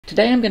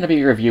Today I'm going to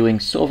be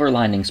reviewing Silver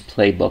Linings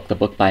Playbook, the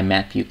book by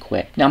Matthew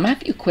Quick. Now,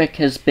 Matthew Quick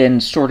has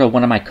been sort of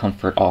one of my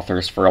comfort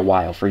authors for a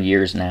while, for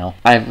years now.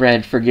 I've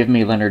read Forgive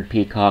Me, Leonard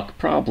Peacock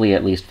probably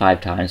at least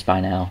 5 times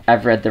by now.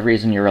 I've read The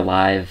Reason You're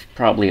Alive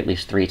probably at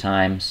least 3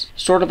 times.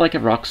 Sort of Like a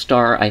Rock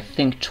Star, I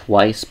think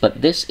twice,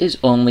 but this is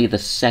only the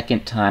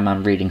second time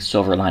I'm reading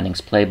Silver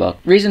Linings Playbook.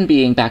 Reason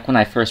being, back when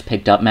I first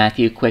picked up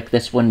Matthew Quick,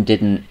 this one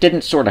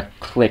didn't sort of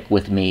click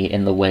with me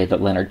in the way that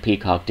Leonard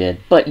Peacock did.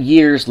 But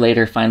years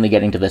later, finally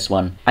getting to this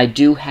one, I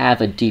do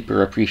have a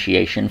deeper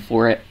appreciation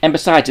for it. And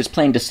besides, it's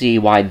plain to see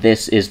why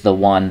this is the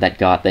one that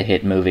got the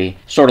hit movie.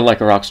 Sort of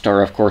Like a Rock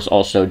Star, of course,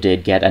 also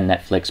did get a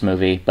Netflix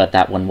movie, but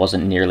that one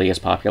wasn't nearly as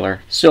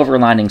popular. Silver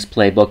Linings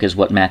Playbook is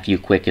what Matthew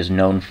Quick is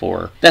known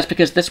for. That's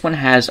because this one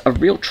has a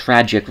real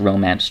tragic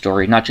romance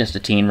story, not just a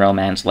teen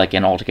romance like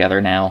in All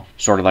Together Now.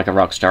 Sort of Like a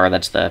Rock Star,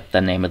 that's the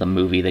name of the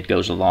movie that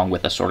goes along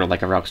with a Sort of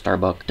Like a Rock Star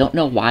book. Don't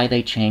know why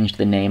they changed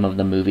the name of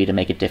the movie to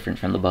make it different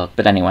from the book.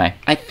 But anyway,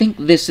 I think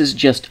this is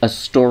just a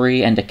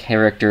story and a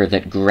character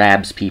that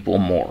grabs people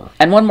more.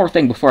 And one more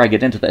thing before I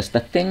get into this, the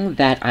thing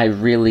that I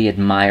really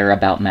admire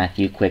about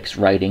Matthew Quick's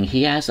writing,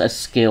 he has a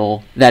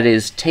skill that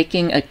is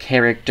taking a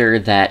character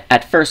that,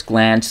 at first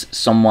glance,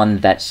 someone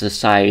that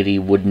society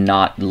would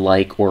not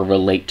like or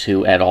relate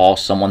to at all,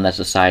 someone that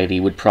society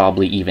would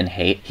probably even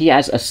hate. He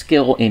has a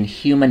skill in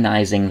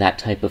humanizing that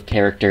type of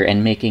character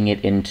and making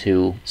it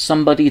into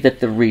somebody that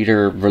the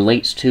reader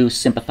relates to,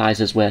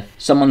 sympathizes with,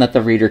 someone that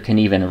the reader can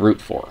even root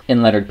for.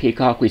 In Leonard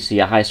Peacock, we see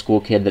a high school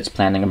kid that's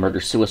planning a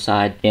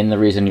murder-suicide. In The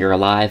Reason You're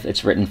Alive,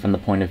 it's written from the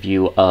point of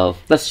view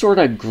of the sort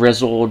of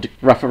grizzled,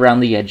 rough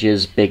around the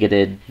edges,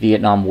 bigoted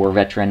Vietnam War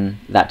veteran,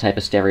 that type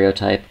of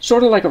stereotype.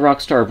 Sort of Like a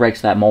Rock Star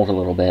breaks that mold a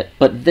little bit,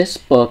 but this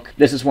book,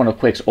 this is one of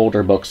Quick's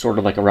older books. Sort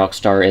of Like a Rock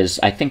Star is,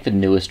 I think, the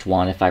newest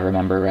one, if I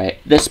remember right.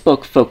 This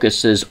book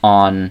focuses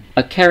on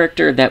a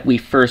character that we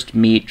first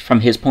meet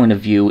from his point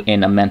of view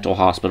in a mental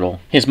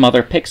hospital. His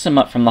mother picks him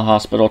up from the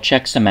hospital,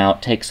 checks him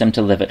out, takes him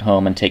to live at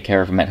home and take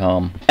care of him at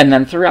home. And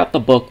then throughout the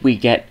book, we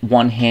get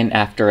one hint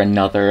after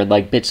another,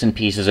 like bits and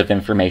pieces of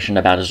information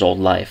about his old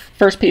life.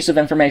 First piece of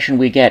information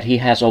we get, he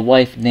has a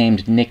wife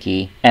named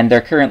Nikki, and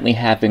they're currently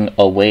having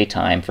away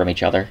time from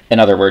each other. In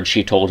other words,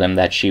 she told him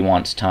that she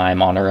wants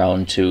time on her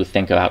own to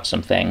think about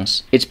some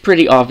things. It's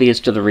pretty obvious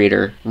to the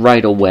reader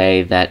right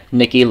away that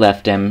Nikki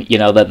left him. You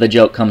know, that the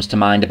joke comes to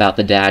mind about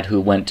the dad who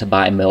went to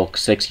buy milk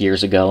 6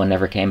 years ago and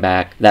never came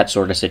back, that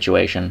sort of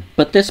situation.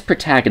 But this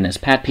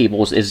protagonist, Pat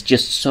Peebles, is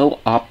just so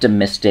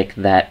optimistic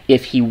that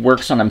if he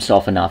works on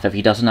himself enough, if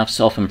he does enough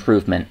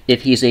self-improvement,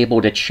 if he's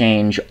able to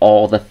change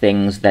all the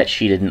things that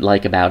she didn't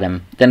like about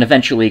him, then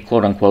eventually,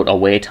 quote-unquote,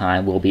 away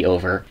time will be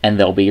over, and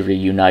they'll be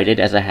reunited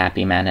as a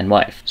happy man and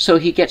wife. So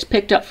he gets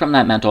picked up from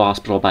that mental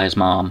hospital by his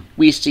mom.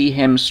 We see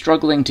him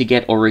struggling to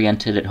get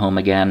oriented at home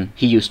again.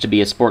 He used to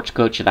be a sports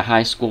coach at a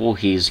high school.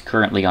 He's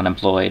currently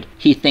unemployed.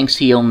 He thinks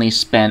he only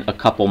spent a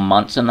couple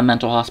months in the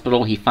mental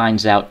hospital. He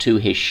finds out, to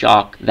his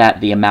shock,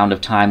 that the amount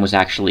of time was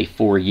actually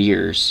 4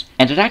 years.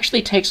 And it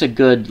actually takes a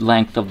good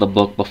length of the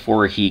book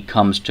before he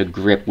comes to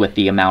grip with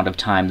the amount of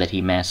time that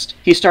he missed.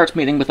 He starts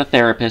meeting with a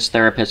therapist.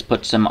 Therapist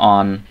puts him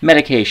on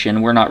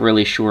medication. We're not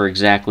really sure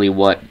exactly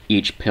what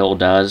each pill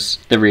does.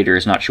 The reader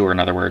is not sure, in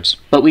other words.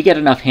 But we get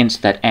enough hints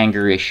that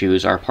anger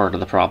issues are part of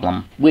the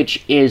problem,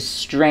 which is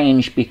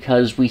strange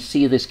because we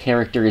see this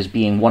character as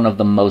being one of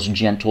the most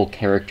gentle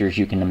characters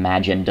you can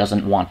imagine,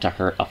 doesn't want to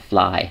hurt a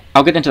fly.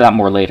 I'll get into that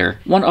more later.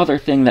 One other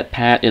thing that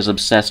Pat is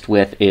obsessed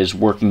with is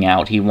working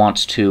out. He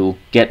wants to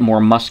get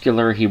more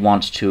muscular. He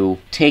wants to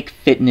take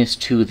fitness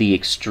to the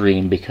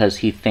extreme because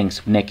he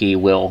thinks Nikki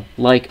will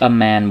like a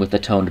man with a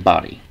toned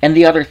body. And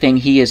the other thing,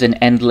 he is an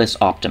endless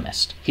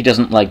optimist. He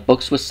doesn't like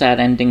books with sad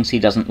endings. He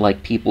doesn't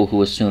like people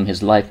who assume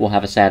his life will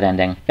have a sad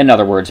ending. In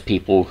other words,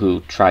 people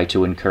who try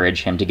to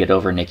encourage him to get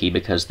over Nikki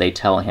because they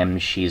tell him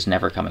she's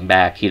never coming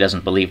back. He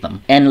doesn't believe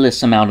them.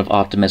 Endless amount of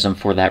optimism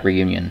for that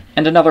reunion.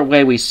 And another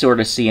way we sort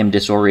of see him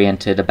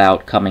disoriented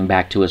about coming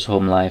back to his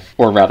home life,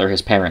 or rather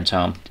his parents'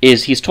 home,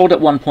 is he's told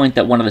at one point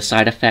that one of the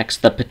side effects,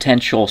 the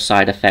potential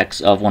side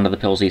effects of one of the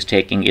pills he's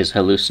taking, is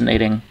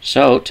hallucinating.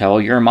 So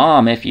tell your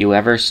mom if you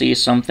ever see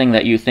something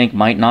that you think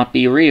might not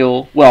be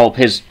real. Well,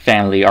 his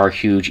family are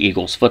huge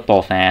Eagles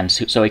football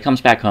fans, so he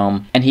comes back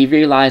home, and he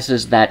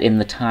realizes that in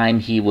the time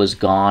he was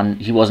gone,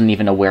 he wasn't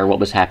even aware what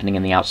was happening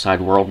in the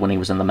outside world when he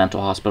was in the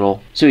mental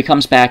hospital. So he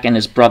comes back, and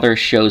his brother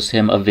shows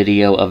him a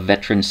video of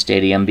Veterans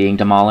Stadium being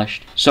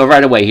demolished. So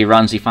right away he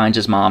runs, he finds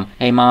his mom.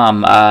 Hey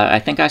mom, I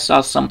think I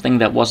saw something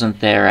that wasn't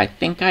there. I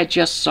think I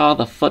just saw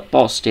the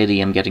football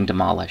stadium getting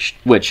demolished.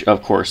 Which,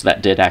 of course,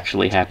 that did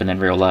actually happen in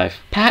real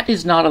life. Pat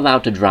is not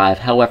allowed to drive,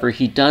 however,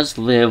 he does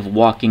live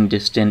walking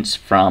distance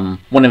from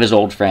one of his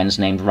old friends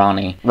named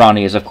Ronnie.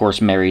 Ronnie is, of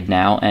course, married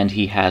now, and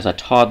he has a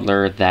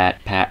toddler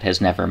that Pat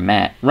has never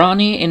met.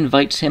 Ronnie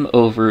invites him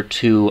over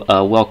to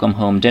a welcome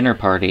home dinner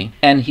party,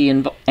 and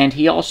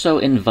he also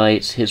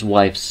invites his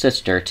wife's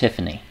sister,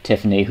 Tiffany.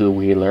 Tiffany, who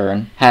we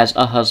learn, has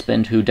a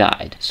husband who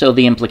died. So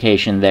the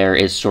implication there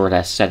is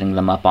sorta setting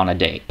them up on a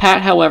date.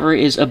 Pat, however,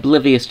 is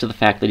oblivious to the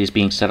fact that he's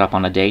being set up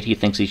on a date. He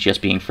thinks he's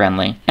just being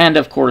friendly. And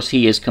of course,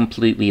 he is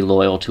completely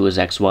loyal to his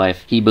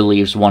ex-wife. He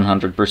believes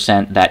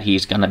 100% that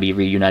he's gonna be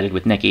reunited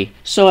with Nikki.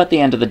 So at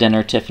the end of the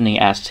dinner, Tiffany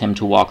asks him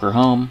to walk her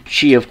home.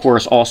 She, of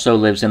course, also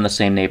lives in the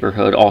same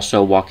neighborhood,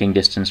 also walking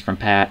distance from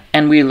Pat.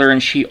 And we learn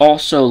she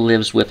also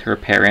lives with her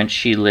parents.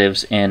 She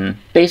lives in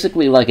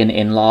basically like an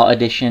in-law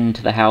addition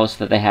to the house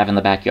that they have in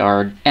the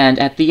backyard. And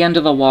at the end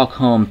of the walk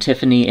home,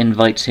 Tiffany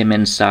invites him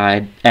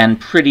inside and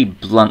pretty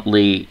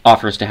bluntly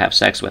offers to have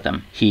sex with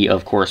him. He,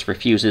 of course,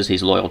 refuses.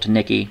 He's loyal to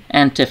Nikki,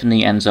 and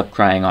Tiffany ends up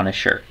crying on his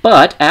shirt.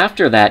 But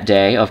after that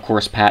day, of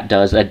course, Pat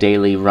does a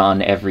daily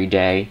run every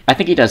day. I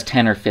think he does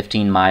 10 or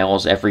 15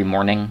 miles every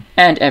morning.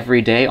 And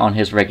every day on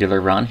his regular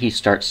run, he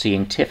starts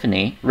seeing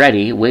Tiffany,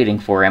 ready, waiting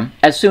for him.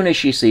 As soon as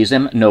she sees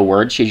him, no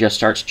words, she just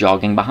starts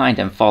jogging behind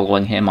him,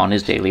 following him on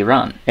his daily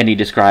run. And he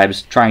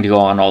describes trying to go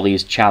on all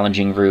these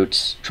challenging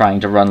routes,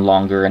 trying to run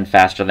longer and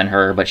faster than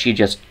her, but she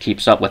just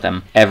keeps up with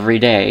him. Every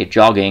day,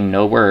 jogging,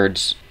 no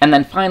words. And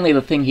then finally,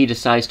 the thing he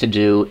decides to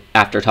do,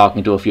 after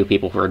talking to a few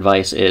people for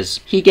advice, is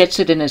he gets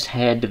it in his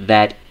head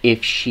that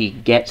if she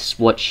gets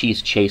what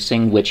she's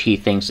chasing, which he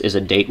thinks is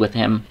a date with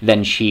him,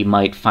 then she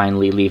might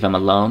finally leave him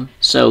alone.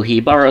 So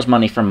he borrows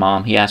money from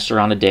Mom, he asks her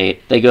on a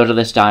date, they go to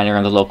this diner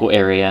in the local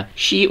area.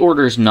 She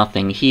orders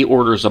nothing, he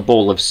orders a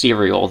bowl of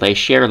cereal, they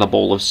share the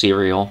bowl of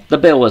cereal. The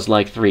bill is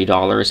like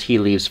 $3, he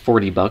leaves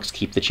 $40,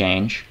 keep the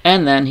change,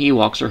 and then he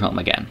walks her home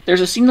again.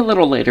 There's a scene a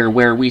little later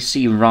where we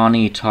see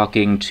Ronnie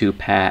talking to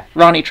Pat.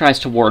 Ronnie tries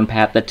to warn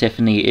Pat that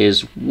Tiffany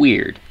is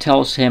weird,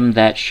 tells him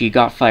that she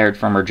got fired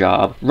from her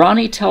job.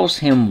 Ronnie tells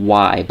him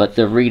why, but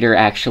the reader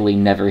actually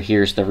never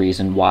hears the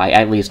reason why,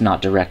 at least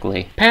not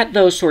directly. Pat,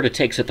 though, sort of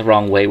takes it the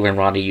wrong way when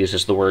Ronnie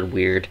uses the word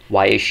weird.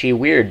 Why is she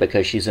weird?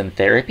 Because she's in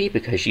therapy?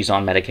 Because she's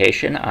on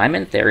medication? I'm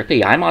in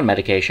therapy, I'm on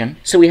medication.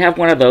 So we have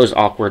one of those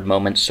awkward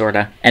moments,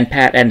 sorta, and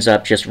Pat ends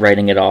up just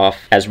writing it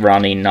off as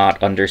Ronnie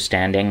not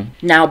understanding.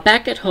 Now,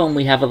 back at home,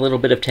 we have a little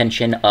bit of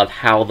tension of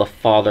how the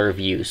father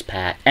views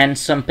Pat, and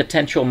some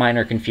potential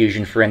minor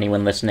confusion for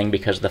anyone listening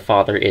because the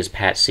father is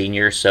Pat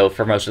Sr., so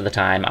for most of the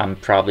time, I'm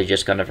probably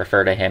just going to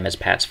refer to him as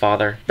Pat's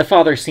father. The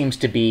father seems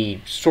to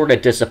be sort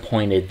of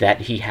disappointed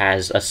that he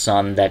has a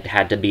son that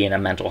had to be in a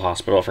mental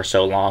hospital for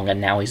so long, and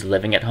now he's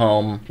living at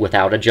home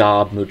without a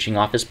job, mooching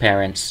off his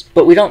parents.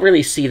 But we don't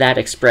really see that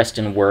expressed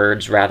in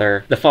words.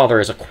 Rather, the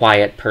father is a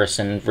quiet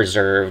person,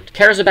 reserved,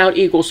 cares about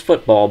Eagles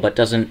football, but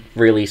doesn't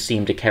really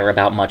seem to care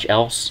about much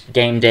else.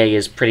 Game day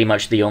is pretty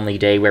much the only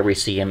day where we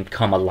see him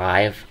come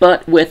alive.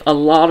 But with a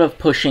lot of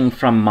pushing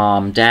from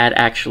Mom, Dad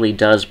actually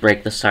does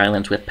break the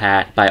silence with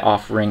Pat by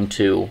offering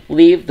to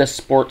leave the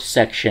sports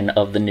section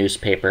of the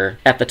newspaper.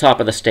 At the top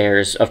of the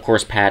stairs, of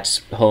course,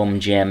 Pat's home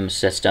gym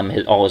system,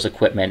 all his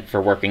equipment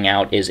for working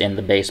out is in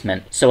the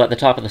basement. So at the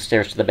top of the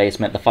stairs to the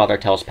basement, the father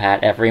tells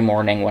Pat, every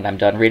morning when I'm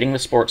done reading the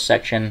sports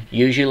section,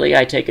 usually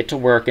I take it to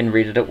work and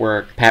read it at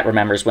work. Pat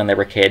remembers when they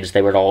were kids,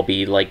 they would all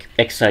be like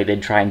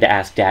excited trying to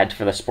ask Dad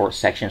for the sports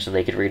section so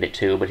they could read it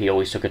too, but he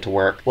always took it to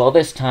work. Well,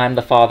 this time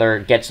the father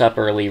gets up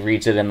early,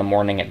 reads it in the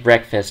morning at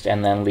breakfast,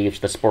 and then leaves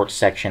the sports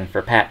section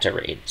for Pat to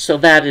read. So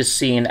that is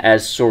seen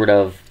as sort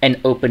of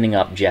an opening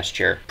up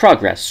gesture.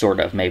 Progress, sort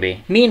of,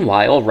 maybe.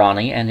 Meanwhile,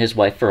 Ronnie and his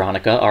wife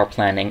Veronica are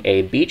planning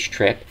a beach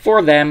trip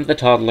for them, the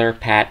toddler,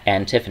 Pat,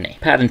 and Tiffany.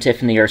 Pat and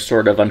Tiffany are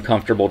sort of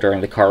uncomfortable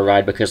during the car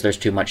ride because there's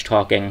too much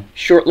talking.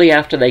 Shortly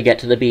after they get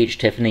to the beach,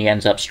 Tiffany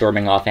ends up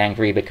storming off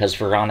angry because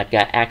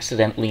Veronica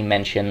accidentally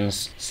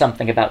mentions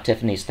something about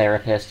Tiffany's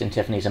therapist, and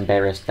Tiffany's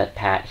embarrassed that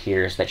Pat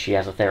hears that she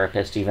has a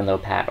therapist, even though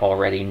Pat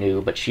already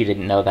knew, but she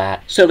didn't know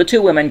that. So the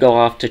two women go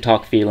off to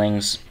talk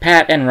feelings.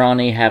 Pat and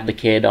Ronnie have the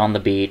kid on the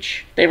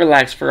beach. They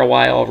relax for a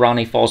while,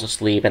 Ronnie falls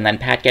asleep, and then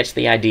Pat gets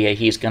the idea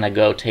he's gonna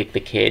go take the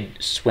kid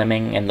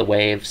swimming in the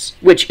waves.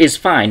 Which is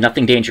fine,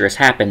 nothing dangerous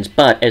happens,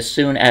 but as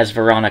soon as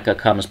Veronica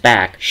comes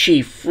back,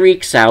 she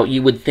freaks out.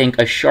 You would think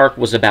a shark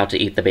was about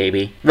to eat the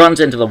baby. Runs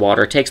into the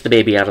water, takes the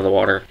baby out of the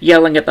water,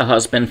 yelling at the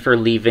husband for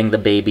leaving the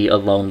baby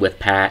alone with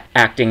Pat,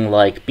 acting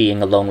like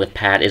being alone with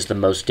Pat is the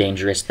most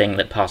dangerous thing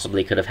that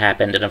possibly could have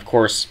happened, and of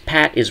course,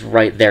 Pat is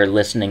right there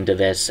listening to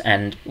this,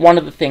 and one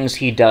of the things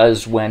he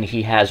does when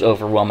he has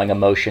overwhelming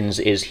emotions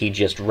is he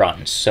just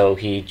runs. So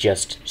he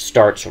just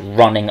starts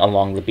running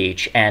along the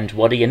beach, and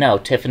what do you know,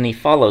 Tiffany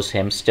follows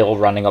him, still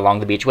running along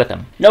the beach with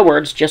him. No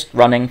words, just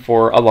running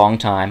for a long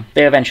time.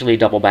 They eventually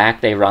double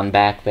back, they run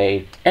back,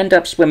 they end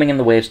up swimming in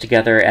the waves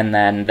together, and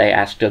then they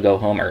ask to go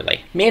home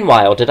early.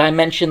 Meanwhile, did I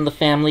mention the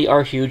family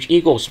are huge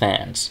Eagles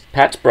fans?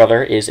 Pat's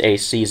brother is a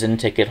season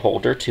ticket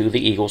holder to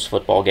the Eagles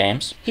football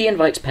games. He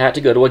invites Pat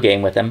to go to a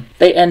game with him.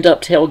 They end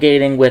up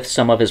tailgating with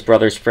some of his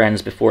brother's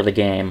friends before the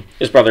game.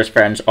 His brother's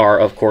friends are,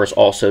 of course,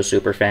 also super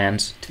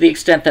superfans, to the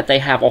extent that they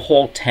have a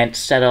whole tent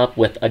set up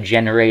with a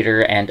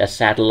generator and a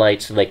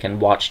satellite so they can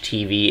watch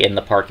TV in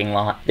the parking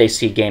lot. They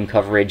see game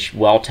coverage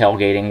while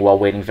tailgating while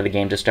waiting for the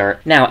game to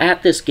start. Now,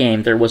 at this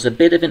game, there was a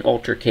bit of an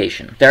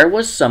altercation. There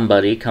was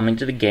somebody coming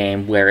to the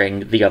game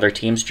wearing the other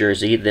team's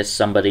jersey. This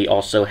somebody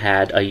also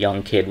had a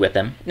young kid with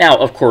him. Now,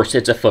 of course,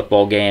 it's a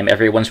football game.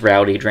 Everyone's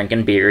rowdy,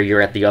 drinking beer.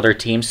 You're at the other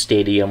team's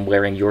stadium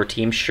wearing your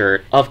team's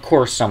shirt. Of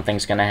course,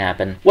 something's gonna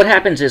happen. What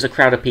happens is a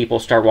crowd of people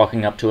start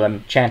walking up to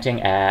him,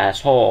 chanting,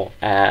 "Asshole,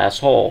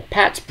 asshole."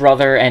 Pat's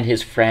brother and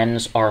his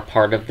friends are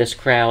part of this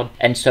crowd,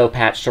 and so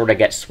Pat sort of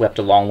gets swept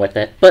along with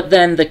it. But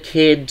then the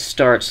kid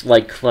starts,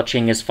 like,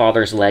 clutching his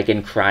father's leg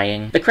and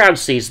crying. The crowd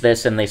sees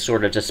this and they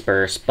sort of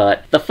disperse,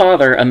 but the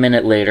father, a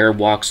minute later,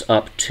 walks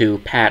up to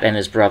Pat and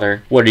his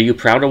brother. "What, are you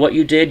proud of what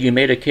you did? You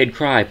made a kid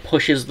cry."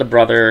 Pushes the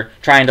brother,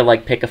 trying to,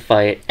 like, pick a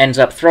fight. Ends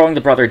up throwing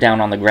the brother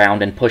down on the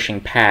ground and pushing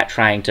Pat,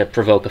 trying to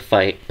provoke a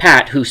fight.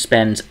 Pat, who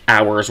spends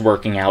hours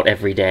working out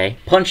every day,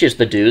 punches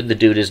the dude. The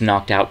dude is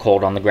knocked out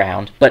cold on the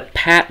ground. But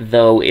Pat,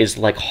 though, is,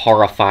 like,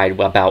 horrified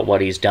about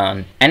what he's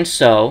done. And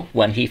so,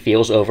 when he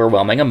feels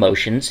overwhelming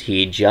emotions,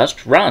 he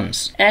just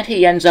runs. And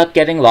he ends up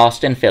getting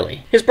lost in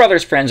Philly. His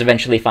brother's friends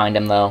eventually find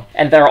him, though,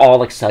 and they're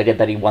all excited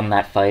that he won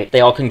that fight.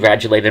 They all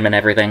congratulate him and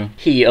everything.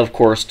 He, of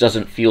course,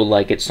 doesn't feel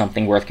like it's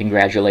something worth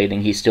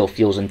congratulating. He still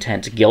feels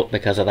intense guilt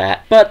because of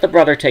that. But the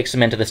brother takes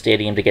him into the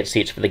stadium to get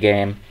seats for the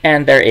game,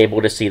 and they're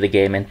able to see the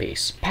game in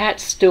peace. Pat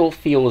still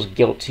feels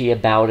guilty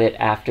about it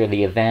after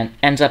the event,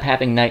 ends up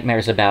having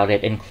nightmares about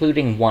it,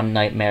 including one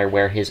nightmare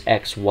where his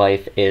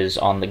ex-wife is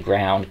on the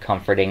ground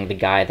comforting the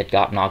guy that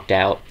got knocked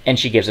out, and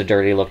she gives a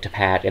dirty look to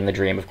Pat in the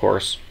dream, of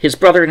course. His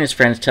brother and his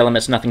friends tell him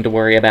it's nothing to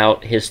worry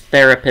about. His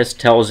therapist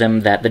tells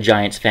him that the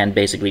Giants fan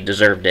basically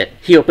deserved it.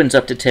 He opens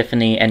up to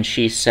Tiffany, and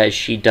she says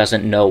she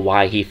doesn't know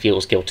why he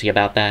feels guilty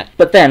about that.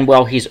 But then,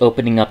 while he's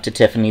opening up to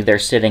Tiffany, they're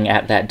sitting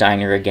at that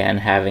diner again,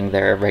 having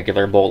their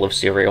regular bowl of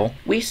cereal.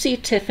 We see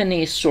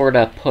Tiffany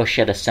sorta push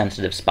at a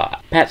sensitive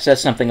spot. Pat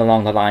says something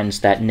along the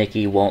lines that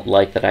Nikki won't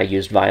like that I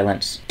used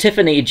violence.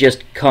 Tiffany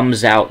just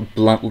comes out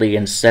bluntly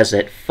and says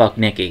it, "Fuck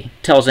Nikki."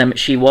 Tells him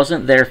she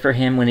wasn't there for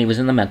him when he was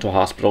in the mental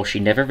hospital. She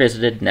never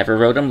visited, never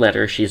wrote him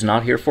letters. She's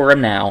not here for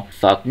him now.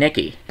 Fuck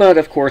Nikki. But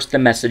of course the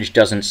message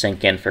doesn't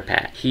sink in for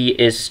Pat. He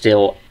is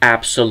still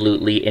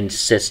absolutely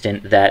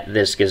insistent that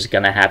this is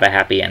gonna have a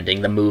happy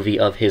ending. The movie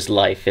of his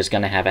life is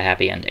gonna have a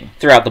happy ending.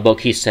 Throughout the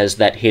book he says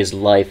that his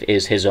life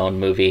is his own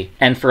movie.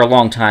 And for a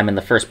long time in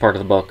the first part of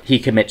the book, he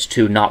commits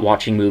to not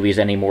watching movies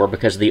anymore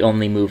because the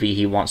only movie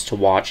he wants to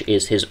watch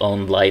is his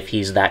own life.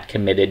 He's that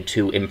committed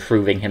to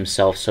improving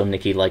himself so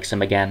Nikki likes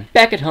him again.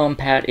 Back at home,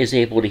 Pat is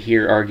able to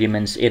hear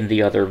arguments in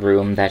the other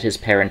room that his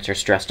parents are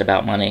stressed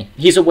about money.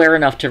 He's aware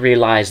enough to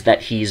realize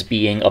that he's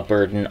being a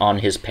burden on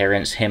his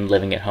parents, him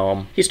living at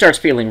home. He starts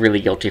feeling really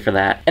guilty for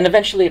that. And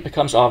eventually it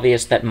becomes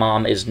obvious that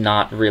Mom is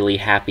not really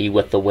happy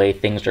with the way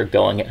things are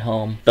going at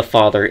home. The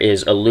father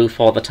is aloof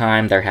all the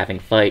time. They're having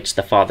fights.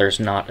 The father's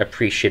not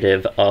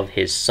appreciative of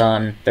his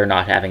son. They're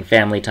not having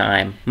family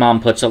time. Mom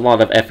puts a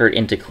lot of effort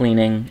into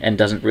cleaning and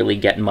doesn't really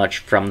get much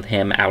from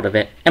him out of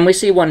it. And we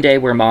see one day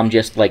where Mom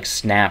just, like,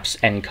 snaps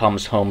and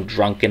comes home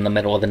drunk in the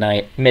middle of the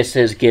night,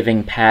 misses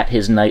giving Pat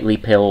his nightly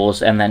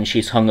pills, and then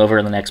she's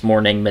hungover the next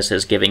morning,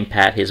 misses giving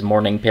Pat his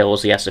morning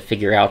pills he has to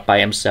figure out by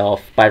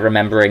himself by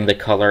remembering the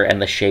color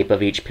and the shape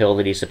of each pill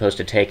that he's supposed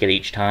to take at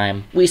each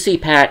time. We see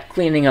Pat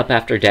cleaning up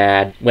after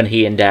Dad when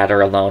he and Dad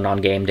are alone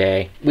on game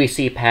day. We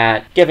see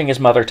Pat giving his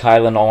mother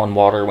Tylenol and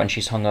water when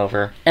she's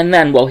hungover. And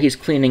then, while he's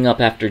cleaning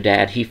up after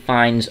Dad, he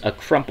finds a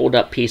crumpled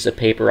up piece of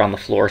paper on the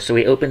floor, so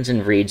he opens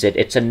and reads it.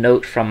 It's a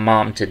note from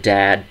Mom to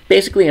Dad.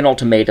 Basically an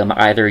ultimatum: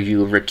 either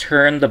you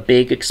return the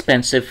big,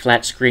 expensive,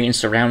 flat-screen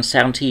surround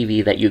sound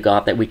TV that you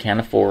got that we can't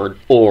afford,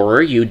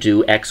 or you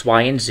do X,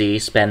 Y, and Z,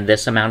 spend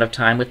this amount of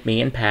time with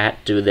me and Pat,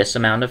 do this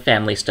amount of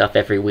family stuff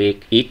every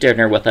week, eat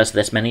dinner with us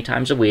this many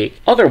times a week.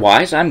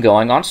 Otherwise, I'm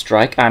going on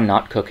strike, I'm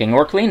not cooking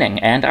or cleaning,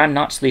 and I'm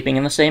not sleeping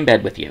in the same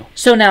bed with you.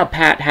 So now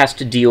Pat has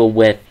to deal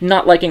with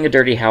not liking a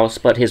dirty house,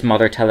 but his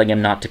mother telling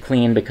him not to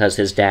clean because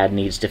his dad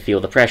needs to feel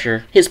the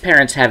pressure, his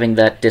parents having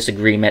that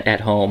disagreement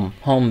at home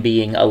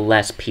being a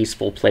less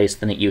peaceful place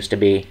than it used to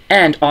be.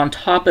 And on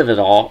top of it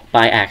all,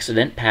 by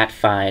accident, Pat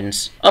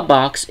finds a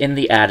box in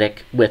the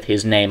attic with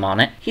his name on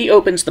it. He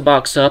opens the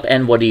box up,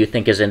 and what do you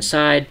think is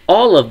inside?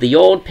 All of the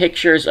old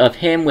pictures of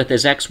him with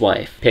his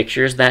ex-wife.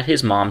 Pictures that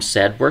his mom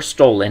said were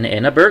stolen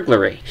in a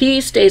burglary. He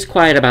stays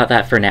quiet about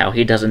that for now.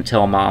 He doesn't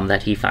tell Mom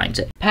that he finds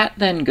it. Pat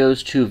then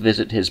goes to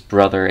visit his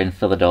brother in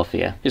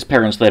Philadelphia. His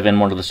parents live in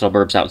one of the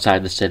suburbs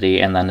outside the city,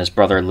 and then his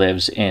brother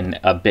lives in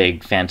a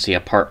big, fancy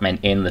apartment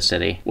in the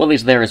city. While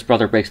he's there, his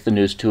brother breaks the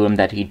news to him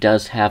that he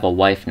does have a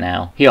wife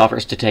now. He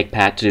offers to take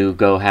Pat to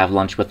go have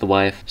lunch with the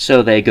wife,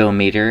 so they go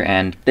meet her,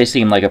 and they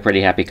seem like a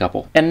pretty happy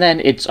couple. And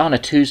then it's on a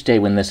Tuesday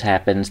when this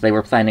happens. They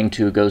were planning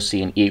to go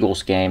see an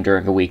Eagles game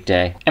during a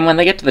weekday. And when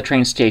they get to the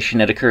train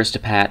station, it occurs to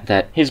Pat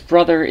that his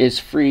brother is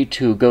free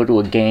to go to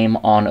a game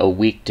on a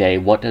weekday.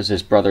 What does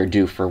his brother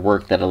do for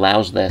work that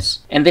allows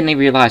this? And then he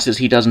realizes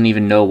he doesn't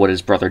even know what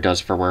his brother does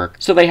for work.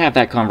 So they have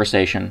that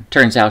conversation.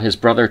 Turns out his his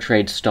brother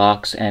trades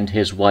stocks and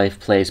his wife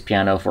plays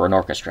piano for an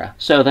orchestra.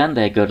 So then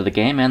they go to the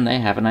game and they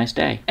have a nice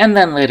day. And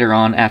then later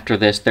on, after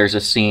this, there's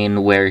a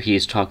scene where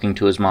he's talking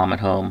to his mom at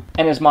home,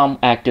 and his mom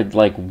acted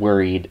like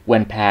worried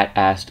when Pat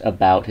asked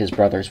about his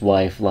brother's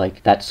wife,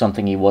 like that's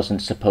something he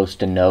wasn't supposed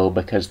to know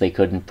because they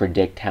couldn't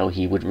predict how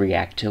he would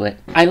react to it.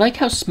 I like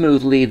how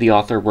smoothly the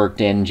author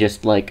worked in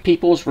just like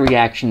people's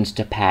reactions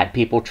to Pat,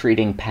 people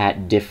treating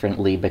Pat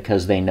differently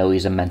because they know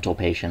he's a mental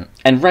patient.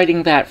 And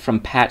writing that from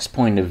Pat's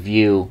point of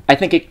view, I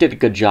think it did a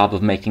good job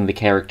of making the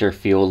character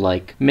feel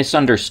like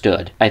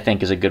misunderstood, I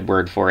think is a good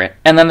word for it.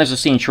 And then there's a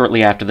scene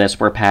shortly after this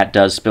where Pat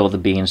does spill the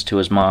beans to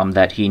his mom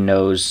that he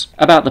knows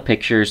about the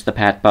pictures, the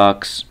Pat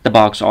box. The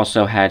box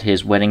also had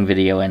his wedding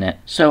video in it.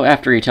 So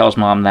after he tells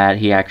mom that,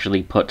 he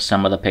actually put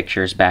some of the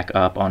pictures back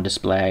up on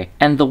display.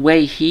 And the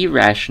way he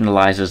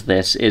rationalizes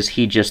this is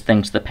he just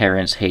thinks the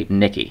parents hate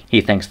Nikki.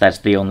 He thinks that's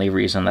the only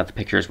reason that the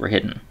pictures were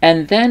hidden.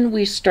 And then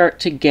we start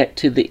to get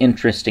to the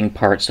interesting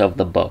parts of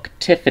the book.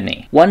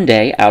 Tiffany. One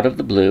day, out of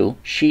the blue,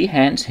 she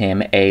hands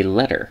him a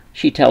letter.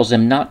 She tells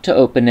him not to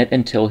open it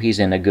until he's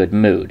in a good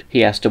mood.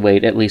 He has to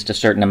wait at least a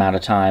certain amount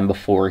of time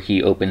before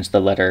he opens the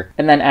letter.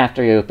 And then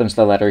after he opens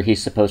the letter,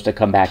 he's supposed to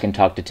come back and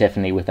talk to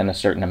Tiffany within a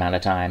certain amount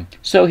of time.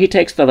 So he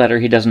takes the letter,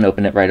 he doesn't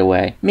open it right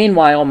away.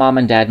 Meanwhile, Mom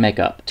and Dad make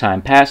up.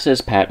 Time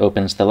passes, Pat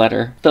opens the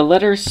letter. The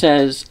letter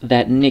says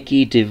that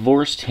Nikki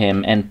divorced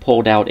him and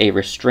pulled out a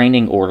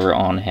restraining order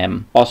on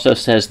him. Also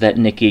says that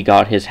Nikki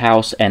got his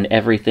house and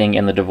everything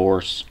in the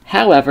divorce.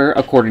 However,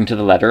 according to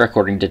the letter,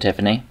 according to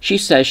Tiffany, she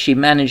says she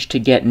managed to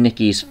get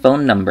Nikki's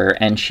phone number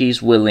and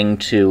she's willing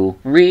to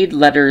read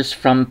letters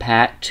from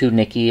Pat to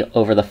Nikki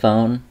over the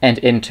phone, and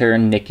in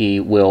turn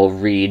Nikki will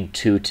read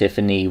to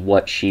Tiffany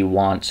what she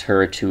wants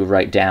her to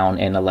write down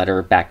in a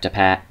letter back to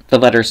Pat. The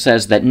letter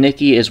says that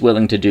Nikki is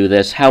willing to do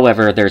this,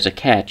 however, there's a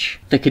catch.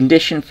 The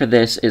condition for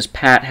this is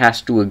Pat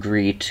has to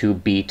agree to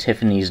be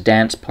Tiffany's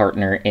dance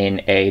partner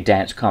in a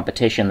dance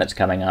competition that's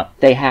coming up.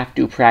 They have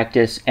to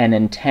practice an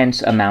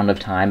intense amount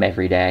of time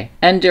every day.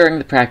 And during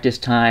the practice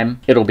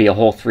time, it'll be a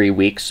whole 3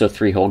 weeks, so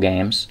 3 whole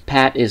games.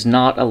 Pat is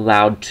not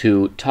allowed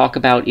to talk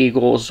about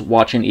Eagles,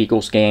 watch an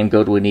Eagles game,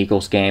 go to an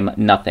Eagles game,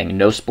 nothing.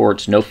 No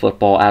sports, no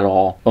football at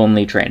all,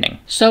 only training.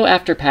 So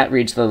after Pat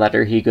reads the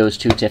letter, he goes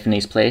to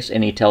Tiffany's place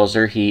and he tells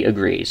her he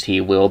agrees.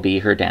 He will be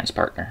her dance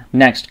partner.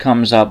 Next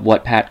comes up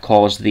what Pat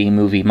calls the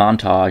movie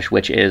montage,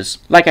 which is,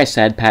 like I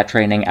said, Pat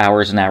training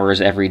hours and hours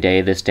every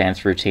day this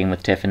dance routine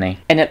with Tiffany.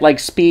 And it like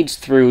speeds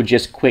through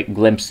just quick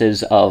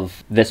glimpses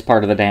of this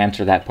part of the dance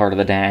or that part of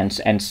the dance,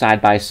 and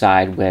side by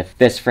side with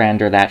this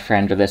friend or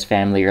this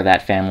family or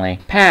that family.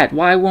 Pat,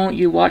 why won't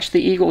you watch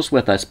the Eagles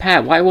with us?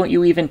 Pat, why won't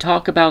you even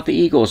talk about the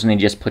Eagles? And he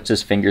just puts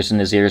his fingers in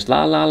his ears,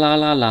 la la la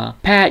la la.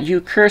 Pat,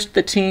 you cursed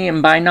the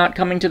team by not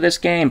coming to this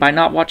game, by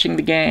not watching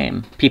the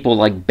game. People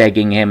like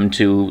begging him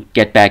to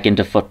get back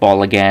into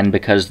football again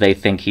because they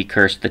think he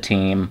cursed the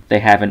team. They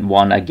haven't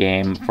won a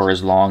game for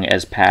as long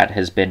as Pat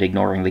has been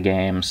ignoring the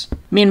games.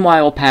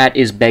 Meanwhile, Pat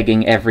is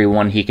begging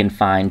everyone he can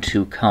find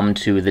to come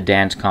to the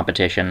dance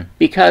competition,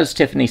 because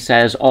Tiffany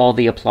says all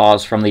the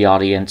applause from the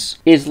audience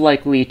is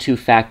likely to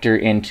factor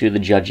into the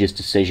judge's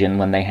decision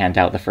when they hand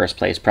out the first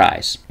place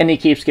prize. And he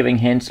keeps giving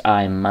hints,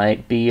 I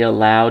might be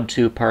allowed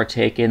to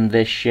partake in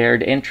this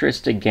shared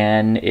interest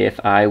again if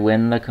I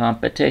win the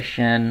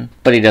competition.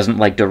 But he doesn't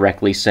like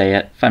directly say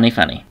it. Funny.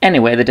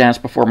 Anyway, the dance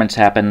performance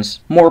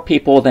happens. More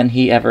people than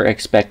he ever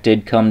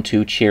expected come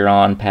to cheer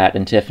on Pat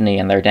and Tiffany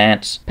and their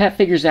dance. Pat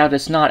figures out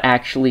it's not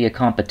actually a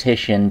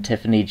competition.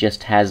 Tiffany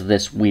just has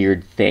this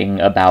weird thing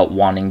about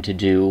wanting to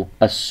do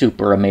a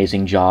super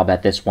amazing job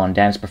at this one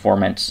dance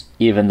performance,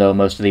 even though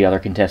most of the other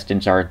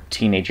contestants are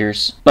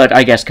teenagers. But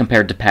I guess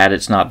compared to Pat,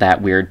 it's not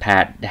that weird.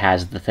 Pat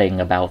has the thing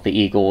about the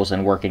Eagles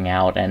and working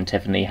out, and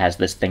Tiffany has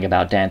this thing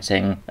about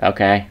dancing.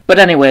 Okay. But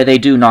anyway, they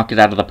do knock it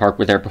out of the park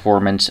with their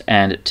performance,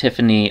 and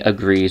Tiffany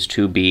agrees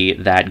to be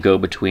that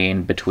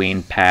go-between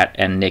between Pat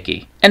and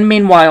Nikki. And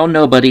meanwhile,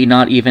 nobody,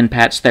 not even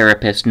Pat's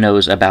therapist,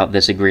 knows about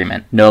this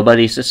agreement.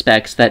 Nobody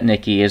suspects that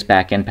Nikki is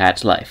back in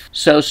Pat's life.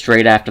 So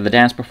straight after the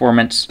dance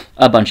performance,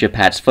 a bunch of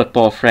Pat's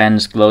football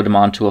friends load him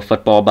onto a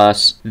football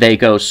bus. They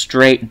go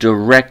straight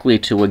directly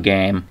to a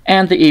game,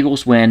 and the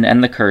Eagles win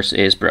and the curse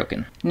is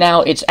broken.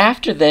 Now, it's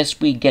after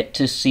this we get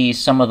to see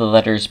some of the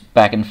letters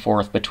back and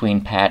forth between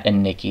Pat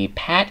and Nikki.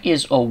 Pat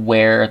is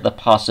aware the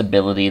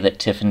possibility that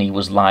Tiffany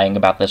was lying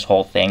about this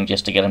whole thing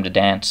just to get him to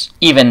dance.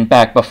 Even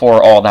back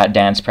before all that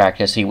dance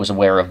practice, he was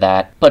aware of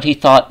that, but he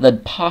thought the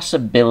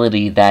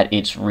possibility that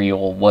it's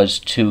real was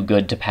too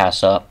good to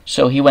pass up,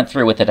 so he went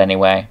through with it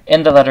anyway.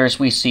 In the letters,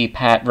 we see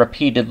Pat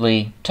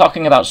repeatedly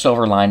talking about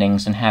silver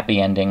linings and happy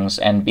endings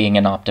and being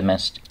an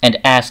optimist, and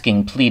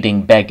asking,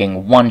 pleading,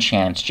 begging, one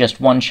chance,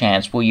 just one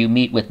chance, will you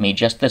meet with me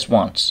just this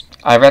once?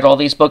 I read all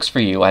these books for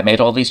you, I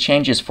made all these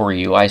changes for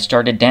you, I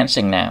started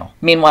dancing now.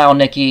 Meanwhile,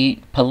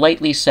 Nikki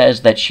politely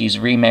says that she's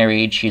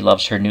remarried, she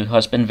loves her new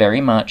husband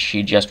very much,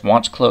 she just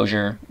wants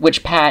closure,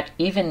 which Pat,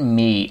 even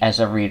me as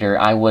a reader,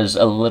 I was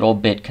a little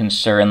bit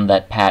concerned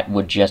that Pat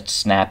would just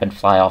snap and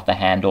fly off the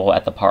handle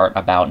at the part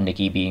about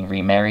Nikki being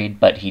remarried,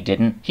 but he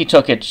didn't. He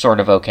took it sort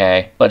of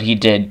okay, but he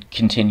did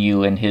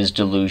continue in his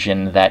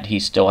delusion that he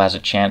still has a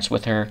chance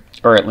with her,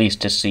 or at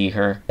least to see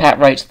her. Pat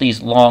writes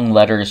these long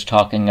letters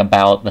talking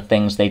about the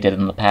things they did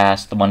in the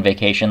past, the one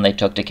vacation they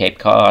took to Cape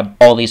Cod,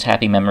 all these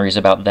happy memories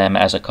about them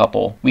as a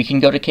couple. We can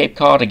go to Cape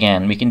Cod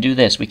again, we can do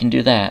this, we can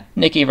do that.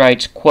 Nikki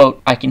writes,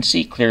 quote, I can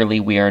see clearly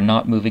we are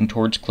not moving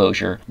towards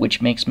closure,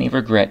 which makes me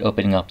regret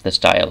opening up this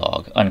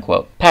dialogue,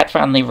 unquote. Pat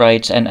finally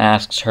writes and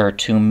asks her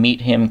to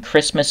meet him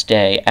Christmas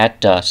Day at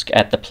dusk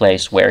at the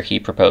place where he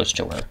proposed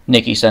to her.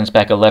 Nikki sends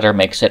back a letter,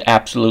 makes it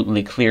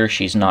absolutely clear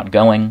she's not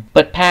going,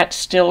 but Pat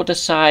still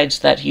decides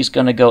that he's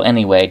gonna go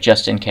anyway,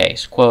 just in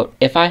case. Quote,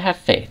 if I have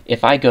faith,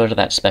 if I go to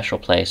that special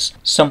place,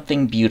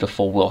 something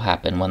beautiful will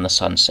happen when the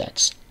sun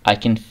sets. I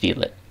can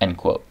feel it, end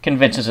quote.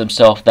 Convinces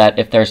himself that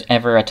if there's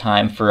ever a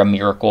time for a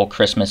miracle,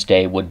 Christmas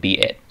Day would be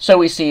it. So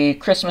we see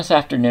Christmas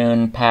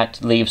afternoon, Pat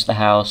leaves the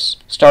house,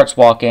 starts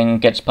walking,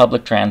 gets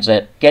public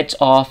transit, gets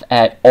off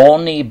at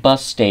Olney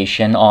bus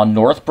station on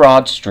North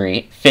Broad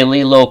Street.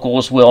 Philly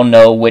locals will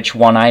know which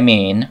one I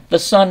mean. The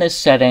sun is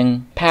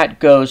setting, Pat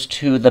goes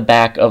to the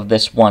back of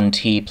this one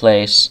tea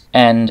place,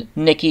 and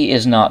Nikki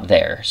is not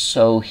there,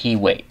 so he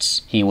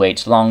waits. He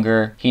waits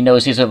longer, he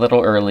knows he's a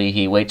little early,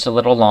 he waits a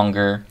little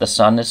longer, the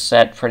sun is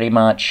set pretty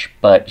much,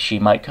 but she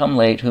might come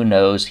late, who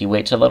knows. He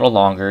waits a little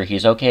longer,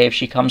 he's okay if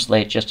she comes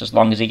late just as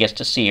long as he gets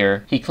to see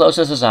her. He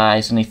closes his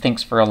eyes and he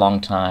thinks for a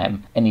long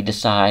time, and he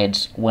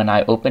decides, when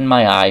I open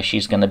my eyes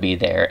she's gonna be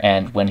there,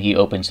 and when he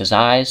opens his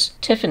eyes,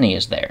 Tiffany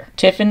is there.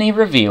 Tiffany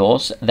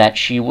reveals that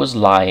she was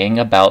lying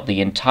about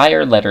the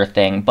entire letter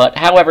thing, but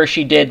however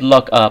she did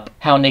look up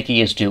how Nikki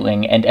is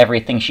doing, and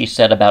everything she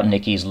said about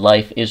Nikki's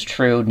life is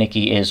true.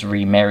 Nikki is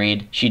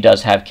remarried, she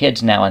does have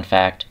kids now in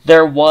fact.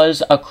 There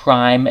was a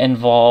crime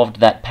involved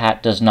that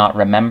Pat does not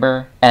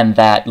remember, and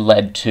that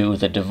led to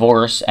the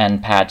divorce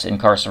and Pat's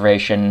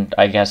incarceration,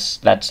 I guess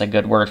that's a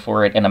good word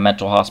for it, in a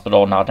mental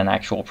hospital, not an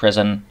actual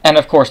prison. And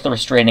of course the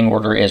restraining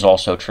order is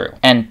also true.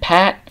 And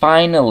Pat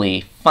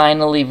finally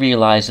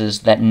realizes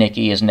that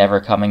Nikki is never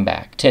coming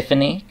back.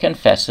 Tiffany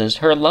confesses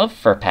her love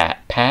for Pat.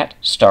 Pat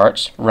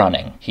starts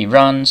running. He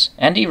runs,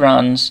 and he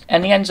runs,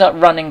 and he ends up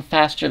running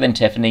faster than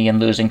Tiffany and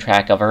losing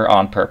track of her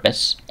on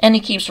purpose. And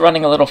he keeps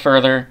running a little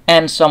further,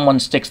 and someone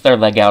sticks their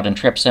leg out and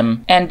trips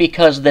him. And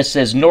because this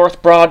is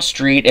North Broad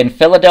Street in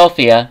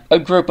Philadelphia, a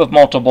group of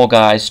multiple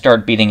guys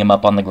start beating him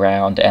up on the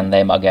ground, and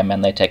they mug him,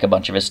 and they take a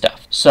bunch of his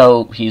stuff.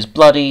 So he's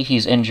bloody,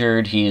 he's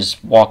injured,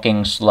 he's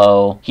walking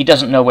slow. He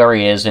doesn't know where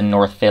he is in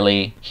North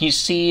Philly. He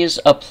sees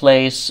a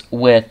place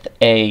with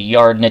a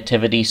yard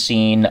nativity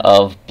scene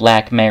of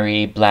Black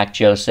Mary, Black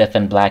Joseph,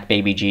 and Black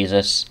Baby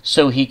Jesus.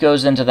 So he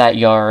goes into that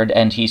yard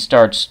and he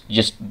starts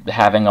just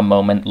having a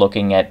moment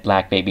looking at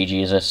Black Baby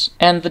Jesus.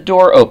 And the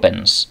door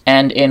opens.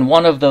 And in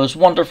one of those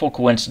wonderful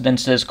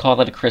coincidences, call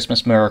it a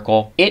Christmas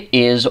miracle, it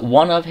is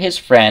one of his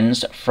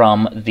friends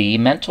from the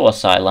mental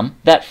asylum.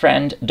 That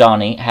friend,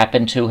 Donnie,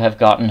 happened to have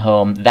gotten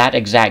home that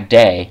exact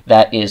day.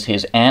 That is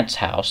his aunt's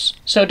house.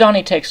 So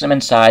Donnie takes him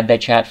inside, they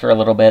chat for a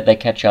little bit, they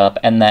catch up,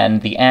 and then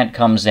the aunt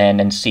comes in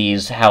and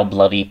sees how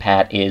bloody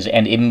Pat is,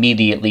 and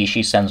immediately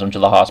she sends him to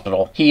the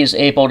hospital. He is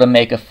able to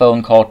make a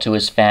phone call to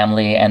his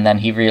family, and then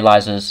he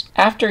realizes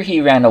after he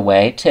ran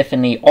away,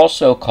 Tiffany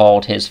also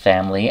called his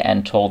family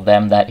and told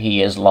them that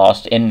he is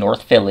lost in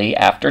North Philly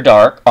after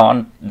dark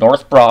on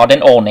North Broad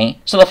and Olney.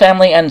 So the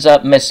family ends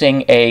up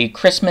missing a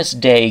Christmas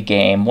Day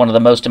game, one of the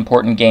most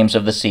important games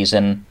of the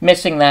season,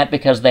 missing that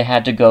because they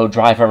had to go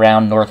drive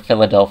around North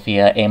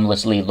Philadelphia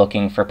aimlessly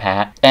looking for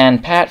Pat,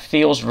 and Pat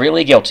feels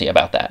really guilty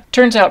about that.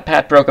 Turns out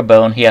Pat broke a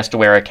bone, he has to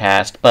wear a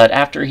cast, but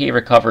after he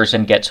recovers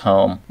and gets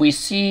home, we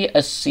see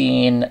a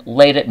scene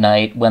late at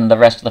night when the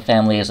rest of the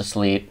family is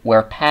asleep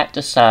where Pat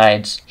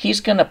decides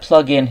he's gonna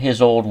plug in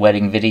his old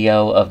wedding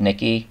video of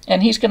Nikki,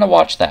 and he's gonna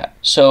watch that.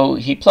 So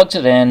he plugs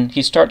it in,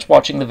 he starts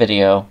watching the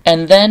video,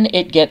 and then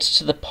it gets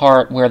to the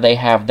part where they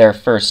have their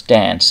first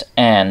dance,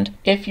 and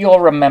if you'll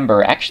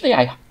remember, actually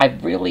I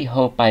really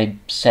hope I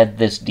said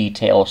this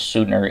detail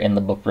sooner in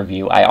the book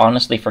review, I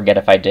honestly forget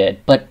if I did,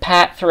 but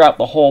Pat throughout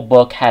the whole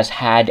book has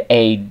had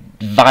a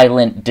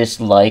violent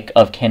dislike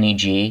of Kenny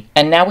G,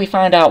 and now we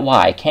find out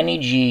why. Kenny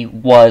G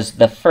was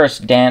the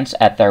first dance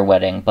at their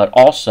wedding, but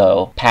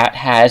also Pat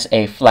has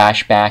a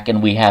flashback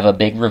and we have a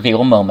big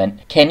reveal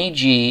moment. Kenny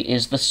G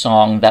is the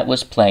song that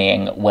was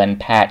playing when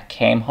Pat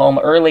came home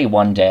early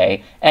one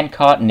day and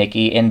caught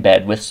Nikki in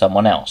bed with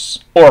someone else.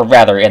 Or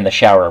rather, in the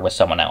shower with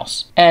someone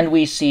else. And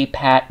we see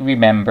Pat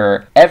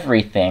remember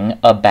everything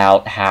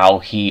about how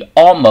he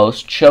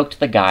almost choked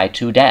the guy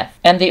to death.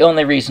 And the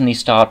only reason he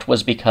stopped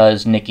was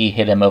because Nikki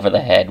hit him over over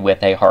the head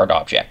with a hard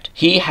object.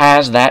 He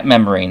has that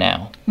memory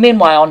now.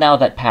 Meanwhile, now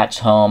that Pat's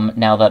home,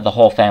 now that the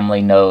whole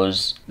family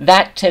knows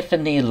that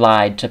Tiffany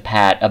lied to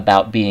Pat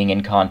about being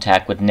in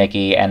contact with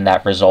Nikki, and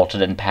that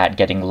resulted in Pat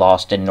getting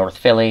lost in North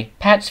Philly,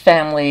 Pat's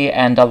family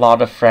and a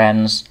lot of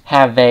friends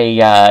have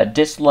a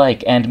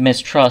dislike and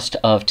mistrust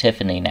of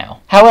Tiffany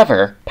now.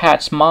 However,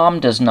 Pat's mom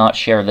does not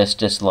share this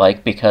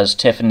dislike because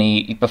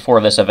Tiffany,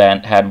 before this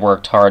event, had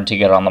worked hard to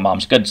get on the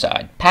mom's good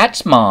side.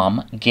 Pat's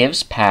mom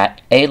gives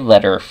Pat a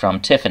letter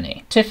from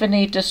Tiffany.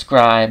 Tiffany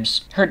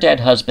describes her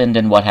dead husband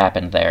and what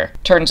happened there.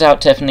 Turns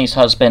out Tiffany's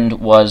husband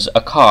was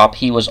a cop.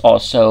 He was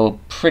also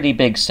pretty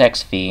big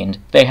sex fiend.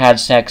 They had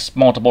sex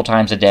multiple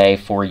times a day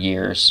for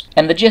years.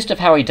 And the gist of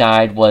how he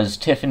died was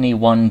Tiffany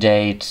one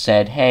day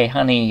said, "Hey,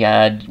 honey,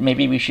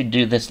 maybe we should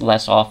do this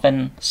less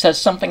often." Says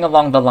something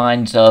along the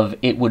lines of,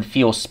 "It would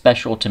feel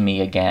special to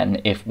me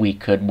again if we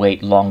could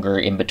wait longer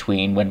in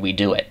between when we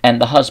do it." And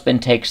the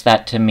husband takes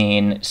that to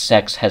mean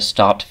sex has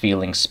stopped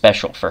feeling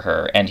special for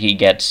her, and he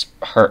gets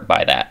hurt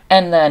by that.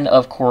 And then,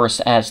 of course,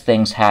 as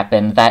things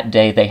happen, that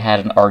day they had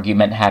an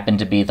argument, happened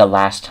to be the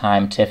last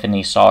time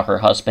Tiffany saw her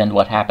husband.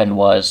 What happened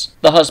was,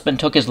 the husband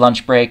took his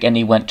lunch break and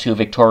he went to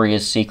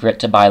Victoria's Secret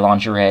to buy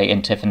lingerie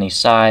in Tiffany's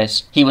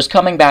size. He was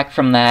coming back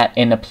from that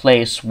in a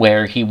place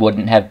where he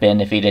wouldn't have been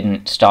if he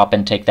didn't stop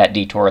and take that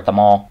detour at the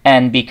mall.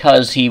 And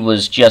because he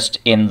was just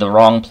in the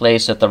wrong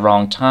place at the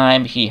wrong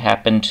time, he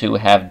happened to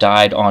have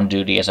died on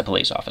duty as a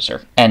police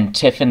officer. And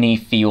Tiffany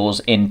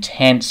feels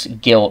intense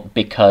guilt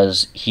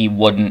because he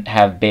wouldn't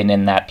have been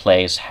in that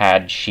place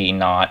had she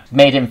not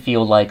made him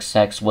feel like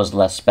sex was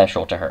less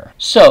special to her.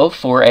 So,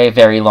 for a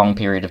very long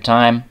period of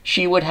time,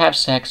 she would have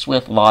sex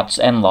with lots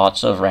and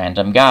lots of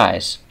random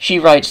guys. She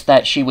writes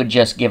that she would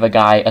just give a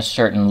guy a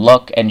certain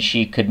look and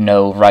she could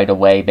know right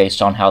away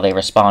based on how they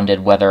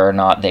responded whether or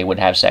not they would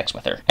have sex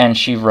with her. And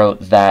she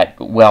wrote that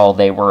while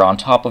they were on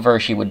top of her,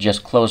 she would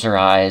just close her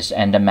eyes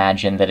and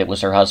imagine that it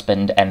was her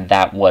husband, and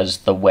that was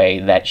the way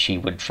that she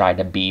would try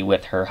to be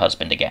with her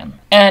husband again.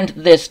 And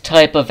this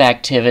type of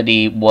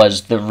activity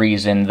was the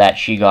reason that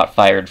she got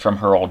fired from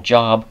her old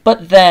job.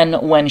 But then,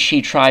 when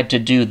she tried to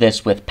do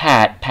this with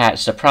Pat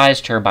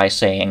surprised her by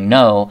saying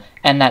no,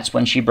 and that's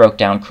when she broke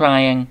down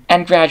crying,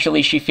 and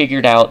gradually she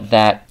figured out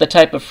that the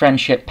type of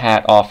friendship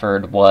Pat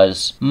offered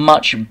was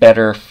much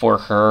better for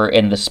her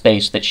in the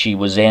space that she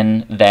was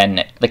in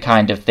than the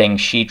kind of thing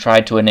she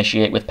tried to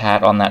initiate with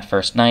Pat on that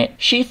first night.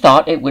 She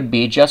thought it would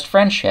be just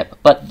friendship,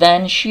 but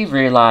then she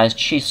realized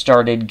she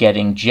started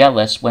getting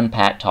jealous when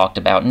Pat talked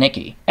about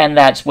Nikki. And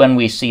that's when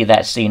we see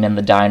that scene in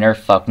the diner,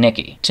 "Fuck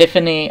Nikki."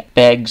 Tiffany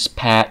begs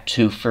Pat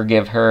to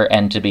forgive her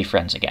and to be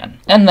friends again.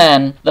 And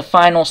then, the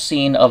final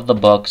scene of the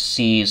book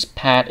sees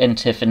Pat and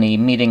Tiffany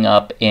meeting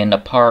up in a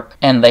park,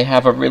 and they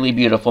have a really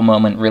beautiful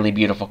moment, really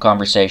beautiful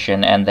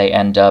conversation, and they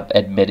end up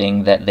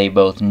admitting that they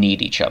both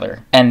need each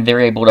other. And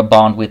they're able to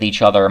bond with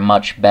each other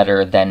much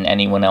better than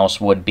anyone else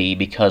would be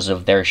because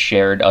of their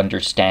shared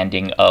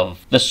understanding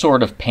of the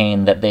sort of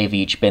pain that they've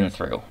each been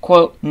through.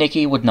 Quote,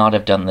 "Nikki would not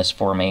have done this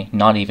for me,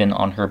 not even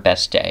on her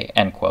best day,"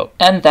 end quote.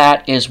 And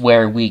that is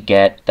where we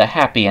get the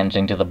happy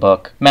ending to the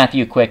book.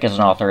 Matthew Quick, as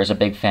an author, is a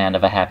big fan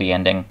of a happy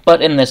ending,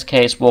 but in this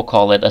case, we'll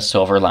call it a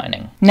silver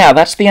lining. Now,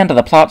 that's the end of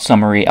the plot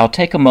summary. I'll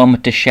take a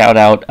moment to shout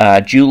out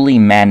Julie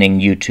Manning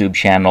YouTube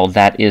channel.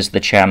 That is the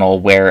channel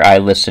where I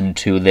listened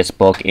to this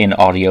book in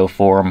audio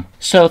form.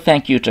 So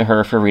thank you to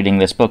her for reading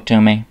this book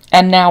to me.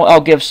 And now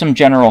I'll give some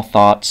general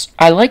thoughts.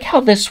 I like how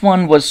this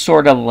one was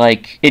sort of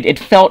like, it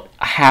felt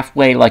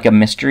halfway like a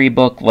mystery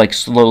book, like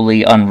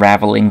slowly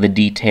unraveling the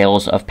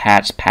details of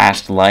Pat's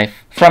past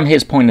life. From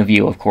his point of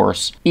view, of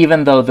course.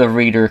 Even though the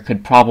reader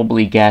could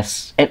probably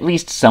guess at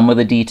least some of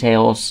the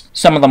details.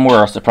 Some of them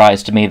were a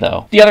surprise to me,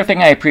 though. The other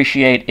thing I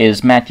appreciate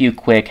is Matthew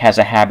Quick has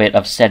a habit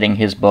of setting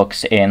his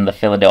books in the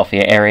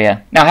Philadelphia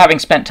area. Now, having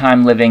spent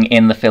time living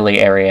in the Philly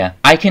area,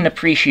 I can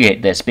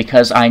appreciate this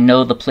because I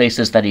know the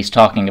places that he's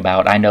talking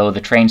about. I know the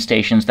train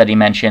stations that he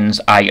mentions.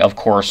 I, of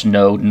course,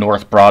 know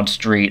North Broad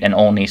Street and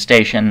Olney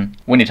Station.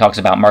 When he talks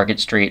about Market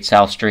Street,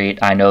 South Street,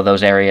 I know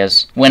those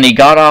areas. When he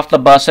got off the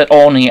bus at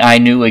Olney, I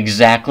knew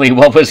exactly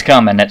what was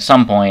coming at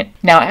some point.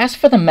 Now, as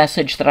for the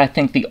message that I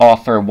think the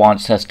author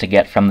wants us to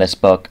get from this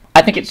book,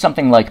 I think it's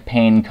something like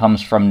pain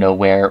comes from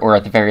nowhere, or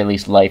at the very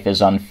least life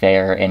is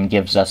unfair and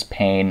gives us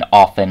pain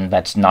often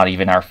that's not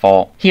even our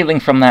fault. Healing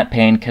from that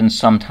pain can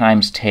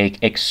sometimes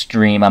take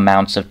extreme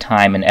amounts of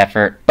time and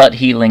effort, but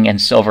healing and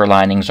silver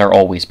linings are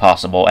always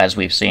possible, as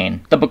we've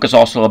seen. The book is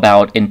also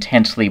about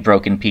intensely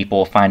broken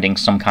people finding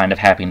some kind of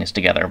happiness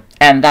together,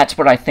 and that's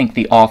what I think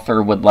the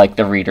author would like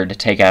the reader to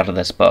take out of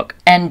this book.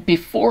 And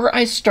before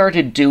I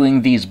started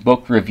doing these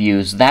book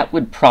reviews, that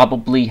would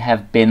probably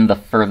have been the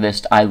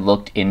furthest I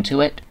looked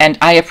into it. And And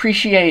I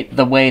appreciate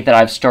the way that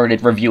I've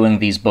started reviewing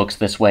these books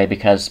this way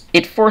because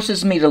it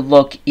forces me to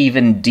look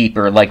even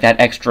deeper, like that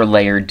extra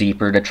layer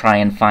deeper, to try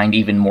and find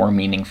even more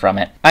meaning from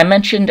it. I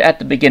mentioned at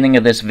the beginning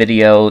of this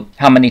video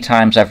how many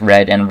times I've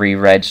read and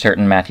reread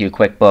certain Matthew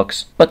Quick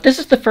books, but this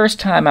is the first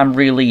time I'm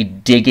really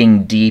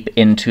digging deep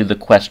into the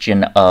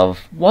question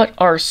of what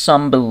are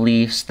some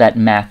beliefs that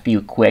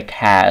Matthew Quick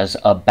has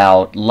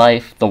about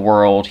life, the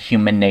world,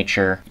 human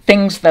nature,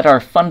 things that are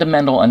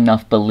fundamental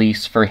enough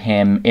beliefs for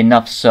him,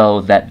 enough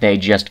so that they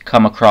just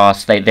come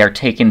across, they're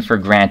taken for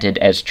granted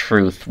as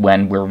truth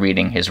when we're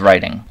reading his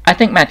writing. I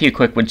think Matthew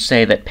Quick would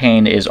say that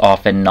pain is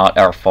often not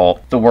our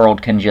fault. The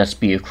world can just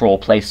be a cruel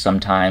place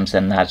sometimes,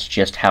 and that's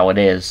just how it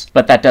is.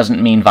 But that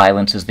doesn't mean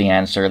violence is the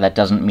answer. That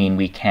doesn't mean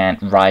we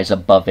can't rise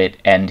above it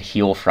and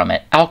heal from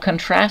it. I'll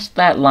contrast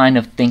that line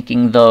of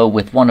thinking, though,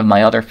 with one of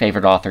my other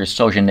favorite authors,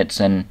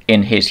 Solzhenitsyn.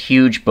 In his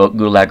huge book,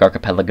 Gulag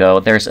Archipelago,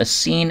 there's a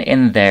scene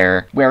in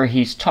there where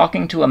he's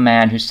talking to a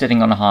man who's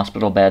sitting on a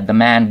hospital bed. The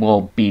man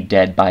will be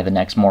dead by the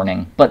next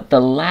morning. But the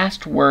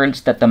last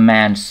words that the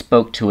man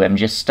spoke to him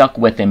just stuck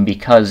with him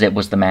because it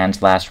was the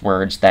man's last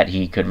words that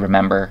he could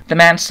remember. The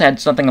man said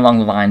something along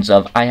the lines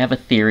of, "I have a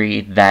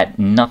theory that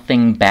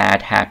nothing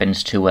bad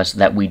happens to us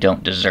that we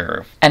don't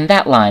deserve." And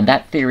that line,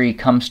 that theory,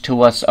 comes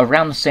to us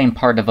around the same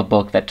part of a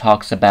book that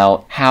talks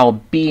about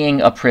how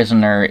being a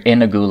prisoner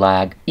in a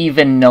gulag,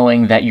 even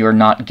knowing that you're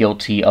not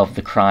guilty of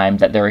the crime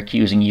that they're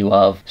accusing you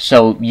of,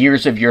 so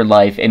years of your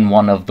life in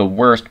one of the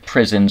worst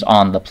prisons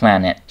on the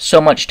planet, so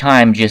much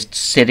time just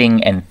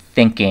sitting and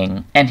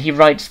thinking. And he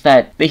writes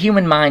that the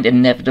human mind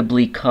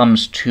inevitably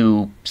comes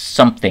to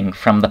something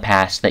from the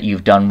past that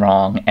you've done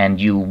wrong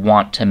and you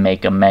want to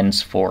make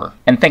amends for.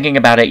 And thinking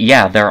about it,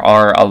 yeah, there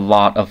are a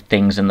lot of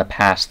things in the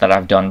past that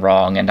I've done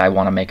wrong and I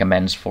want to make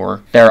amends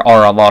for. There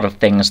are a lot of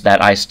things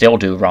that I still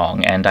do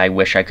wrong and I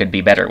wish I could be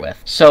better with.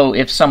 So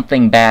if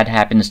something bad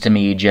happens to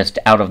me just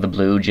out of the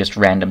blue, just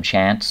random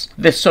chance,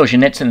 this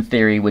Solzhenitsyn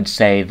theory would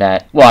say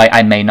that, well,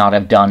 I may not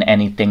have done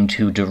anything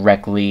to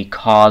directly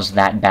cause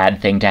that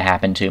bad thing to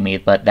happen to me,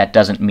 but that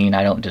doesn't mean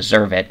I don't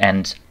deserve it.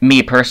 And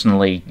me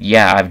personally,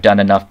 yeah, I've done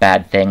enough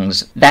bad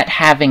things that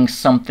having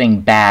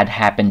something bad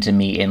happen to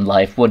me in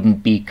life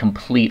wouldn't be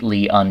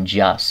completely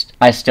unjust.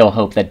 I still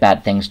hope that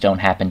bad things don't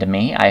happen to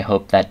me. I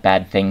hope that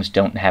bad things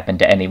don't happen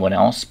to anyone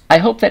else. I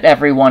hope that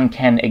everyone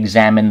can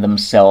examine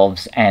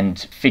themselves and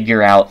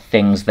figure out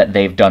things that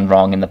they've done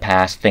wrong in the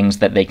past, things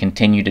that they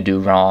continue to do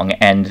wrong,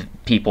 and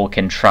people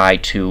can try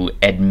to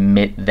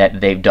admit that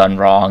they've done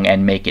wrong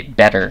and make it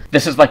better.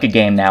 This is like a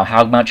game now.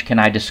 How much can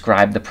I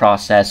describe the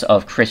process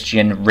of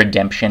Christian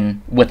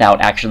redemption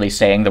without actually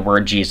saying the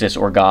word Jesus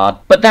or God?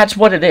 But that's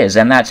what it is,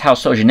 and that's how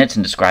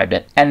Solzhenitsyn described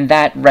it. And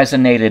that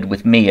resonated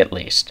with me, at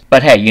least.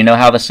 But hey, you know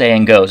how the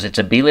saying goes, it's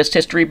a B-list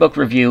history book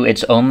review,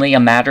 it's only a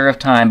matter of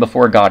time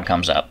before God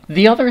comes up.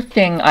 The other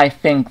thing I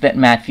think that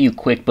Matthew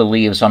Quick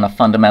believes on a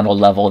fundamental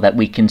level that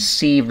we can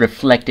see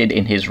reflected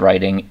in his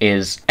writing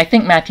is, I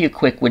think Matthew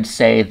Quick would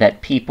say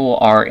that people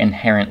are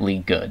inherently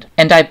good.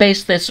 And I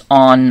base this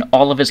on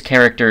all of his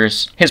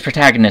characters, his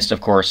protagonists, of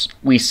course.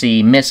 We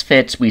see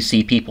misfits, we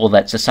see people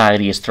that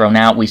society has thrown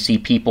out, we see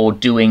people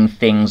doing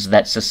things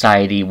that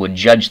society would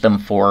judge them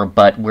for,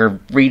 but we're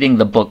reading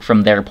the book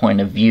from their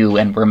point of view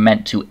and we're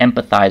meant to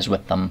empathize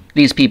with them.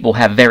 These people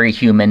have very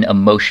human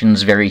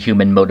emotions, very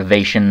human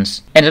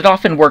motivations, and it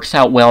often works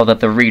out well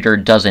that the reader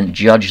doesn't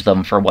judge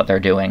them for what they're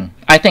doing.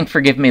 I think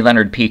Forgive Me,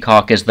 Leonard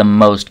Peacock is the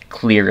most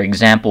clear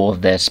example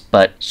of this,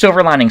 but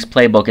Silver Linings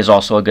Playbook is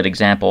also a good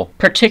example,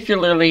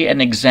 particularly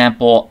an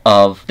example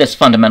of this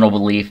fundamental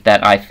belief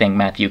that I think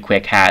Matthew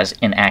Quick has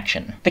in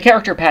action. The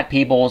character Pat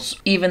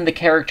Peebles, even the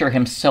character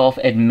himself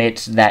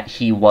admits that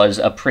he was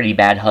a pretty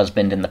bad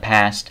husband in the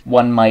past.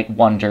 One might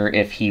wonder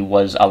if he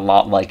was a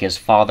lot like his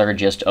father,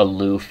 just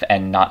aloof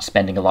and not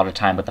spending a lot of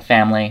time with the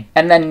family.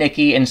 And then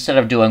Nikki, instead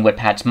of doing what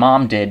Pat's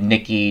mom did,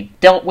 Nikki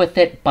dealt with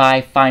it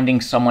by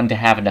finding someone to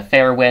have an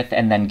affair with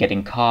and then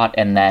getting caught,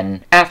 and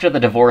then after the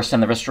divorce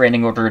and the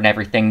restraining order and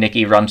everything,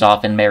 Nikki runs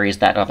off and marries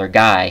that other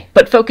guy.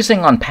 But focusing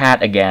on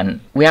Pat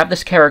again, we have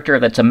this character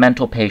that's a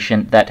mental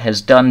patient that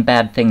has done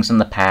bad things in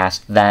the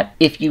past that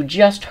if you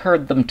just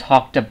heard them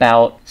talked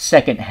about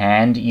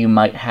secondhand, you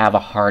might have a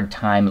hard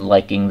time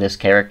liking this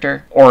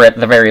character. Or at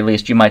the very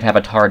least, you might have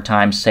a hard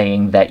time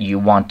saying that you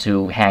want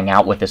to hang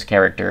out with this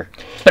character.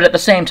 But at the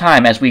same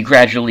time, as we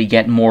gradually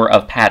get more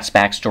of Pat's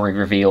backstory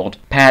revealed,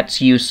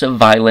 Pat's use of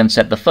violence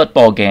at the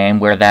football game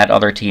where that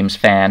other team's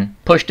fan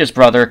pushed his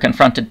brother,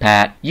 confronted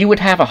Pat, you would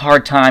have a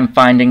hard time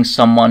finding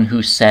someone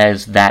who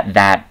says that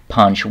that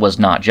punch was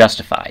not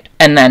justified.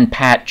 And then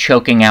Pat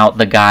choking out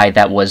the guy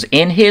that was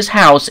in his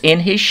house,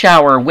 in his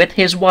shower, with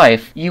his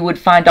wife, you would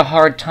find a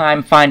hard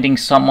time finding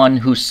someone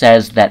who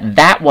says that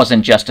that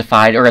wasn't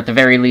justified, or at the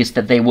very least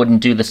that they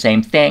wouldn't do the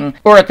same thing,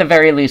 or at the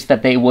very least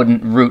that they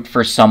wouldn't root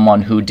for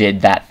someone who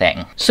did that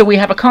thing. So we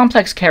have a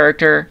complex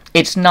character.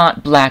 It's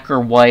not black or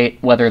white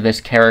whether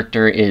this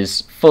character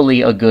is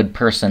fully a good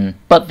person,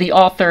 but the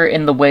author,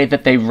 in the way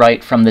that they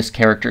write from this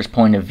character's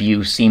point of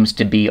view, seems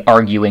to be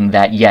arguing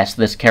that yes,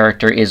 this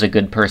character is a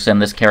good person,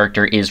 this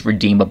character is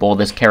redeemable.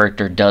 This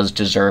character does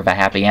deserve a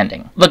happy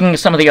ending. Looking at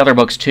some of the other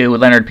books too,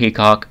 Leonard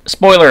Peacock,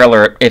 spoiler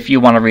alert if you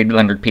want to read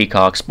Leonard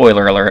Peacock,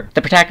 spoiler alert,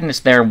 the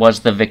protagonist there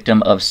was the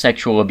victim of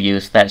sexual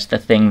abuse. That's the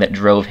thing that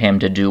drove him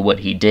to do what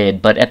he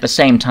did, but at the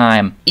same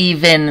time,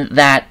 even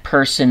that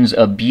person's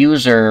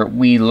abuser,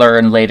 we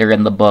learn later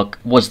in the book,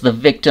 was the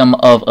victim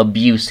of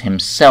abuse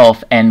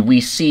himself, and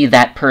we see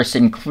that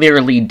person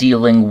clearly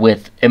dealing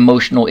with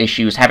emotional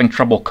issues, having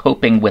trouble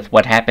coping with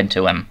what happened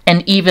to him.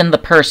 And even the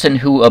person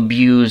who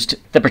abused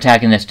the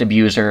protagonist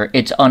abuser,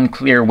 it's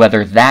unclear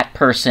whether that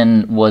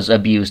person was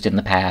abused in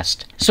the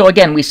past. So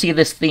again, we see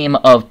this theme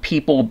of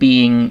people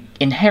being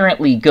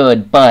inherently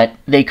good, but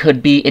they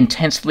could be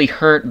intensely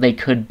hurt, they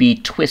could be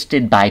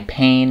twisted by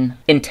pain.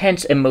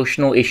 Intense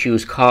emotional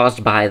issues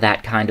caused by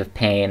that kind of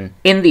pain.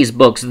 In these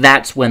books,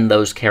 that's when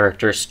those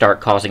characters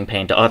start causing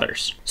pain to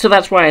others. So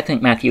that's why I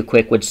think Matthew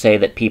Quick would say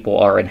that people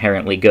are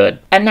inherently good.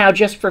 And now,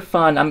 just for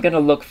fun, I'm going to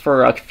look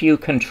for a few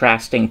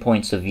contrasting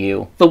points of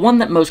view. The one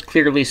that most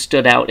clearly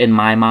stood out in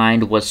my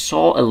mind was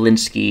Saul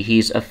Alinsky.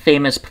 He's a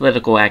famous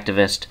political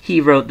activist.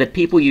 He wrote that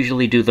people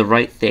usually do the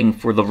right thing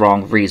for the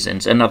wrong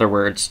reasons. In other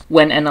words,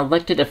 when an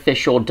elected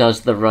official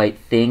does the right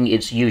thing,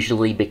 it's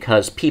usually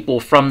because people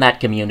from that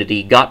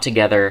community got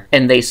together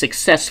and they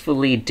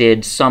successfully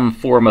did some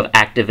form of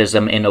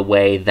activism in a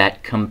way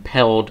that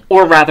compelled,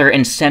 or rather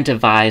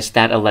incentivized,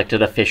 that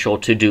elected official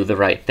to do the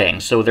right thing.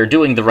 So they're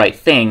doing the right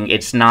thing.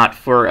 It's not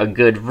for a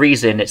good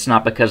reason. It's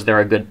not because they're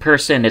a good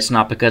person. It's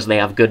not because they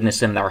have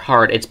goodness in their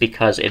heart. It's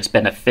because it's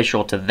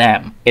beneficial to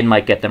them. It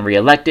might get them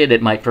reelected.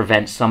 It might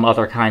prevent some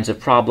other kinds of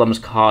problems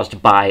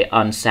caused by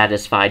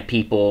unsatisfied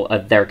people,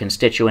 their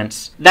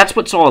constituents. That's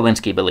what Saul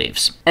Alinsky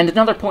believes. And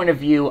another point of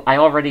view, I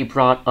already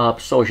brought up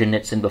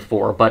Solzhenitsyn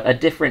before, but a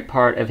different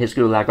part of his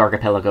Gulag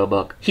Archipelago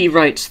book. He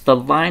writes, "The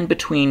line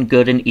between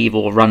good and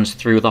evil runs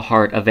through the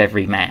heart of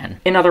every man."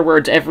 In other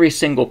words, every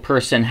single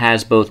person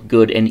has both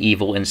good and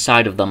evil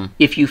inside of them.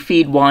 If you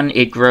feed one,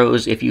 it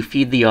grows. If you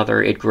feed the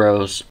other, it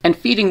grows. And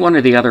feeding one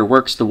or the other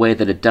works the way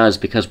that it does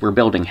because we're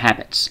building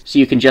habits. So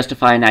you can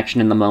justify an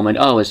action in the moment,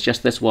 oh, it's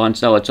just this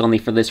once, oh, it's only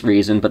for this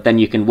reason, but then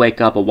you can wake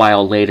up a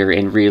while later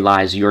and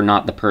realize you're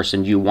not the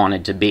person you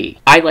wanted to be.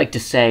 I like to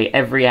say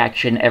every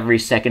action, every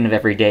second of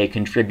every day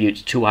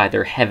contributes to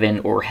either heaven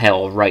or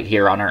hell right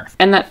here on Earth.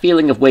 And that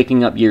feeling of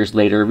waking up years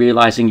later,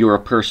 realizing you're a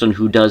person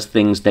who does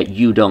things that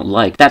you don't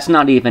like, that's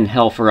not even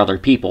hell for other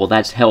people,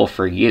 that's hell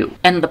for you.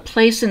 And the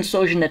place in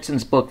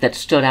Solzhenitsyn's book that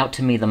stood out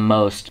to me the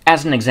most,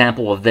 as an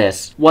example of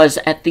this, was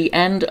at the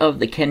end of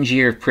the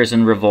Kenjir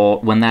prison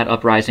revolt, when that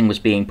uprising was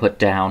being put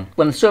down.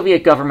 When the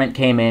Soviet government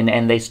came in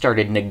and they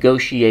started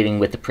negotiating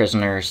with the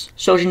prisoners,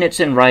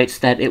 Solzhenitsyn writes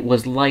that it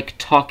was like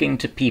talking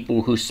to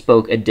people who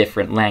spoke a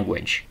different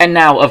language. And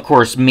now, of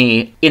course,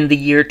 me, in the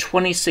year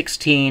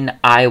 2016,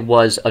 I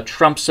was a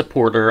Trump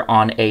supporter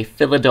on a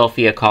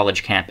Philadelphia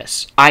college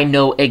campus. I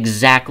know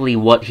exactly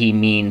what he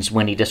means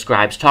when he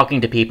describes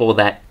talking to people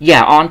that,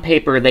 yeah, on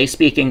paper they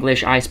speak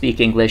English, I speak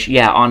English,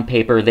 yeah, on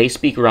paper they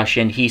speak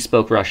Russian, he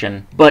spoke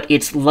Russian, but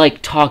it's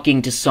like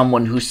talking to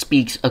someone who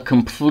speaks a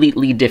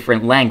completely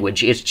different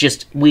language. It's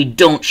just, we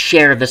don't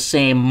share the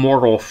same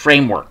moral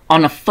framework.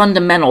 On a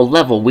fundamental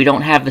level, we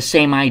don't have the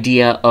same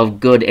idea of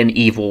good and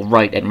evil,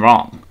 right and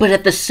wrong. But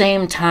at the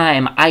same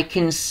time, I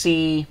can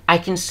see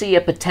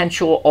a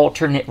potential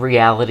alternate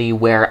reality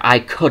where I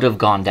could have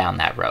gone down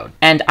that road.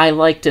 And I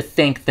like to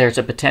think there's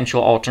a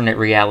potential alternate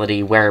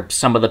reality where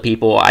some of the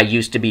people I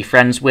used to be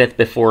friends with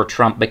before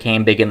Trump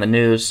became big in the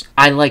news,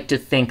 I like to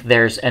think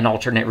there's an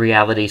alternate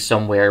reality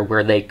somewhere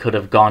where they could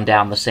have gone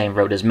down the same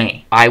road as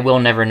me. I will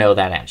never know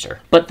that answer.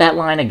 But that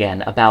line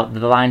again, about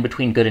the line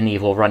between good and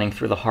evil running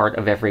through the heart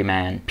of every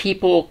man.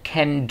 People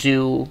can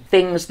do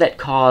things that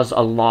cause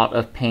a lot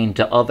of pain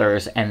to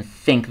others and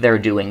think they're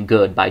doing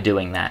good by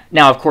doing that.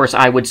 Now, of course,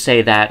 I would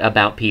say that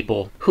about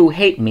people who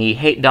hate me,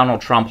 hate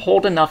Donald Trump,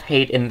 hold enough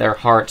hate in their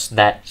hearts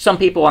that some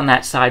people on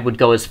that side would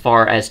go as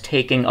far as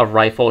taking a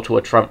rifle to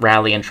a Trump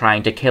rally and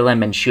trying to kill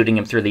him and shooting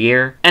him through the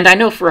ear. And I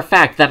know for a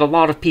fact that a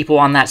lot of people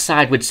on that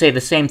side would say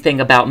the same thing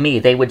about me.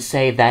 They would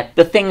say that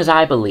the things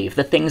I believe,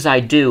 the things I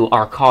do,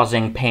 are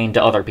causing pain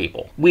to other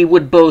people. We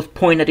would both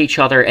point at each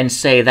other and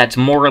say that's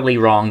morally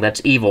wrong,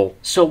 that's evil.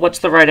 So what's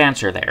the right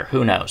answer there?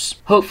 Who knows?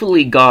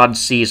 Hopefully God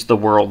sees the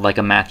world like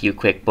a Matthew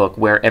Quick book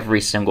where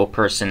every single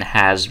person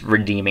has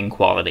redeeming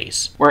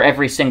qualities. Where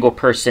every single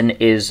person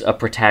is a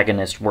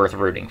protagonist worth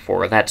rooting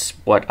for. That's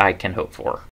what I can hope for.